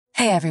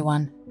Hey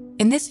everyone,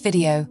 in this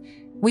video,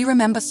 we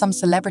remember some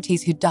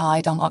celebrities who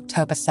died on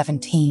October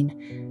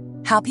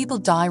 17. How people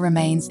die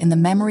remains in the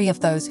memory of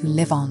those who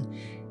live on.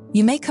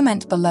 You may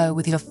comment below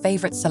with your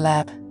favorite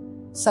celeb.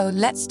 So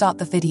let's start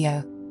the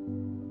video.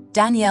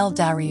 Danielle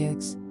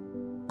Darrieux,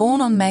 born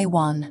on May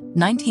 1,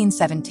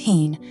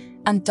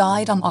 1917, and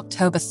died on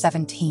October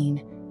 17,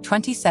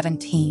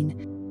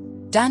 2017.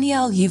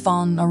 Danielle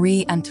Yvonne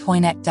Marie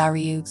Antoinette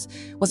Darrieux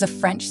was a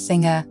French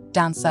singer,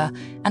 dancer,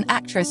 and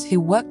actress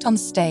who worked on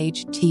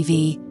stage,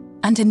 TV,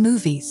 and in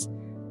movies.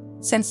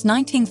 Since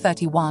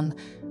 1931,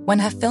 when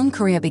her film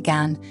career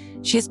began,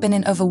 she has been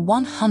in over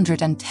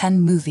 110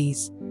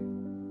 movies.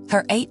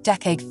 Her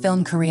 8-decade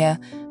film career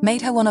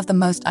made her one of the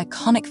most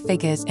iconic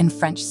figures in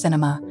French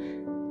cinema.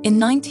 In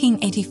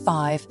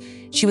 1985,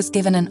 she was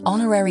given an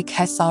honorary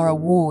César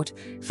Award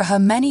for her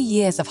many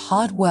years of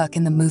hard work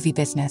in the movie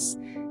business.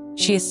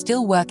 She is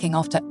still working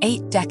after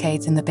 8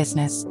 decades in the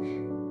business.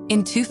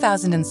 In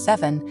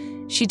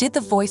 2007, she did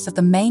the voice of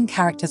the main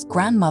character's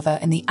grandmother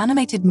in the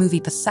animated movie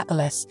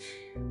Persepolis,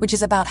 which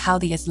is about how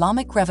the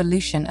Islamic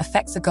Revolution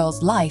affects a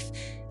girl's life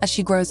as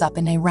she grows up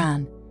in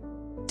Iran.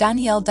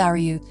 Danielle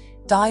Darrieux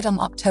died on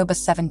October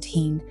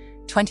 17,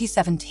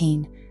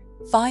 2017,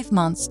 5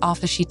 months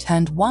after she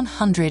turned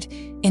 100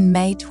 in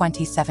May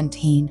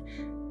 2017.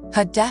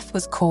 Her death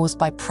was caused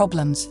by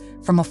problems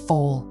from a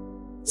fall.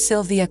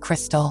 Sylvia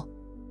Kristel,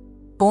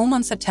 born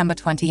on September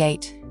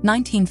 28,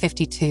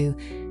 1952,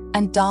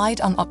 and died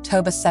on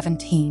October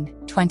 17,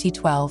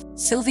 2012.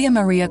 Sylvia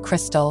Maria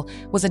Kristel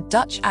was a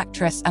Dutch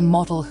actress and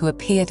model who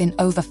appeared in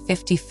over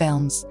 50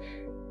 films.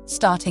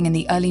 Starting in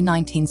the early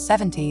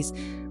 1970s,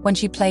 when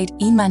she played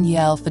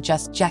Emmanuelle for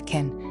Just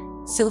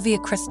Jackin, Sylvia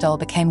Kristel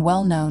became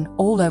well known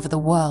all over the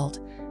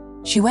world.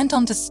 She went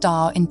on to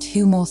star in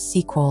 2 more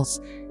sequels.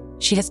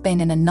 She has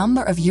been in a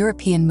number of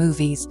European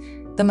movies,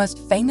 the most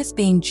famous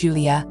being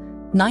Julia,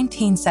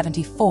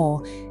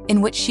 1974,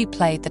 in which she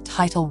played the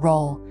title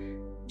role.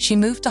 She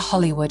moved to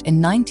Hollywood in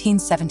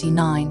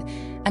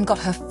 1979 and got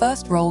her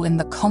first role in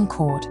The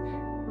Concorde,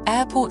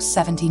 Airport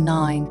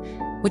 79,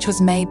 which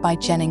was made by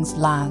Jennings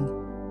Lang.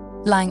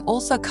 Lang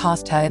also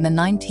cast her in the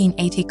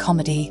 1980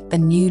 comedy The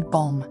Nude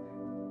Bomb.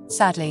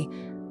 Sadly,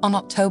 on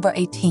October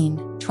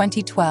 18,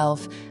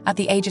 2012, at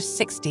the age of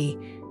 60,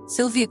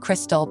 Sylvia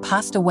Kristel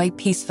passed away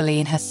peacefully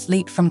in her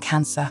sleep from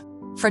cancer.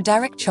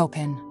 Frédéric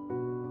Chopin,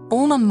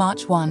 born on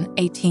March 1,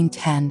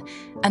 1810,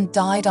 and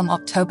died on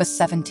October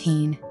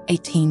 17,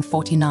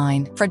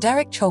 1849.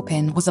 Frédéric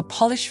Chopin was a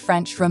Polish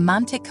French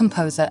romantic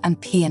composer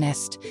and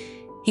pianist.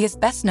 He is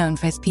best known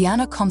for his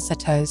piano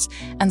concertos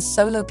and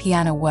solo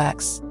piano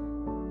works.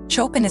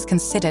 Chopin is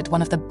considered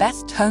one of the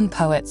best tone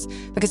poets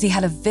because he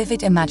had a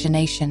vivid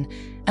imagination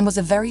and was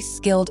a very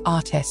skilled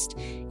artist,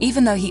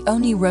 even though he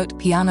only wrote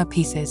piano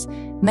pieces,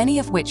 many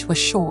of which were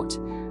short.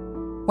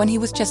 When he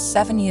was just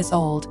 7 years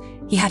old,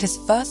 he had his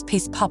first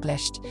piece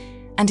published,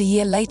 and a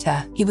year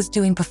later, he was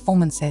doing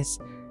performances.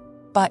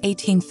 By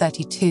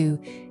 1832,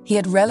 he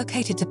had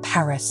relocated to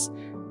Paris,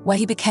 where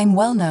he became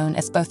well known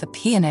as both a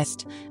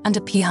pianist and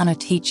a piano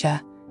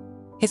teacher.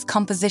 His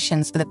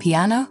compositions for the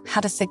piano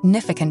had a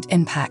significant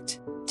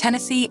impact.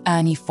 Tennessee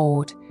Ernie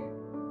Ford,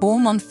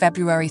 born on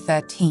February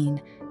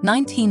 13,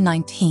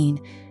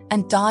 1919,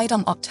 and died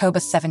on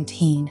October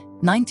 17,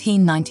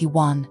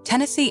 1991.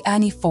 Tennessee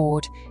Ernie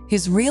Ford,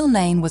 whose real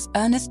name was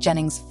Ernest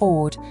Jennings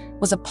Ford,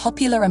 was a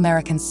popular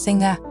American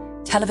singer,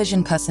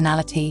 television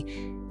personality,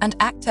 and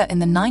actor in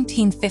the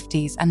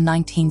 1950s and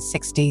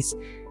 1960s.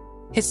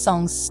 His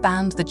songs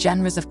spanned the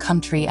genres of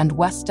country and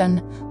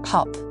western,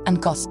 pop,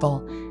 and gospel.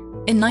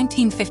 In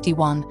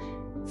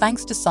 1951,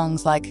 thanks to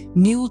songs like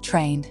Mule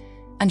Train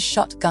and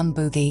Shotgun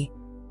Boogie,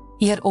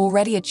 he had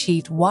already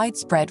achieved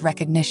widespread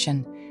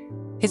recognition.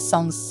 His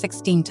songs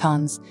 16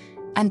 Tons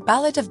and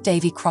Ballad of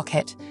Davy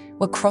Crockett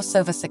were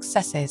crossover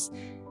successes,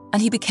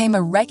 and he became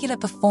a regular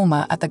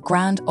performer at the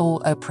Grand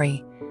Ole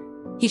Opry.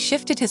 He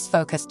shifted his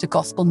focus to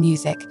gospel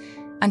music,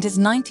 and his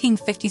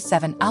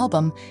 1957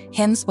 album,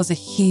 Hymns, was a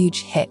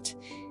huge hit.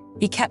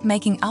 He kept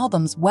making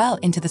albums well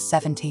into the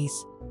 70s.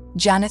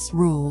 Janice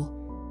Rule,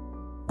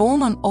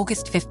 born on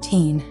August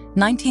 15,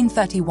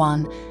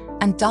 1931,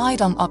 and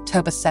died on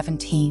October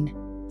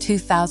 17,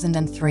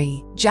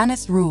 2003.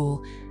 Janice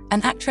Rule,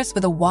 an actress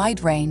with a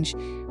wide range,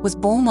 was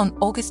born on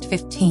August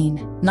 15,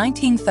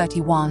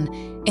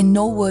 1931, in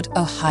Norwood,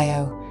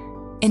 Ohio.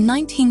 In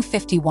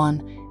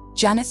 1951,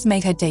 Janice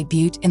made her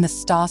debut in the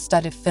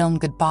star-studded film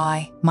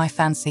Goodbye, My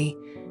Fancy.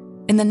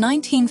 In the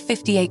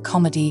 1958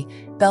 comedy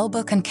Bell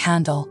Book and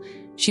Candle,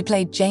 she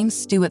played James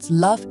Stewart's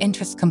love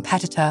interest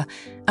competitor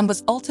and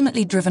was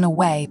ultimately driven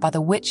away by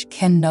the witch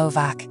Kin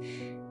Novak.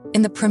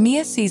 In the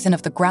premiere season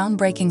of the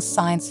groundbreaking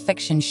science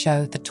fiction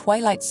show The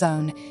Twilight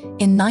Zone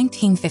in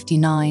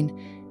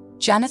 1959,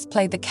 Janice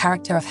played the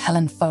character of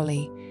Helen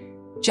Foley.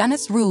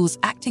 Janice Rule's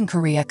acting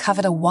career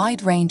covered a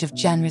wide range of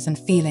genres and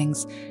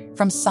feelings,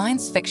 from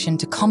science fiction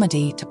to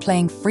comedy to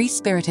playing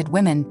free-spirited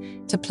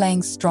women to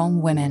playing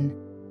strong women.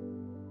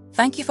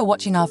 Thank you for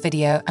watching our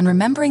video and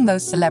remembering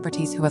those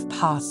celebrities who have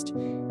passed.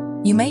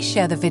 You may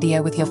share the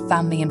video with your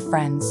family and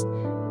friends.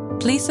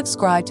 Please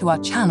subscribe to our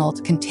channel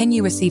to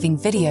continue receiving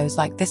videos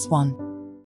like this one.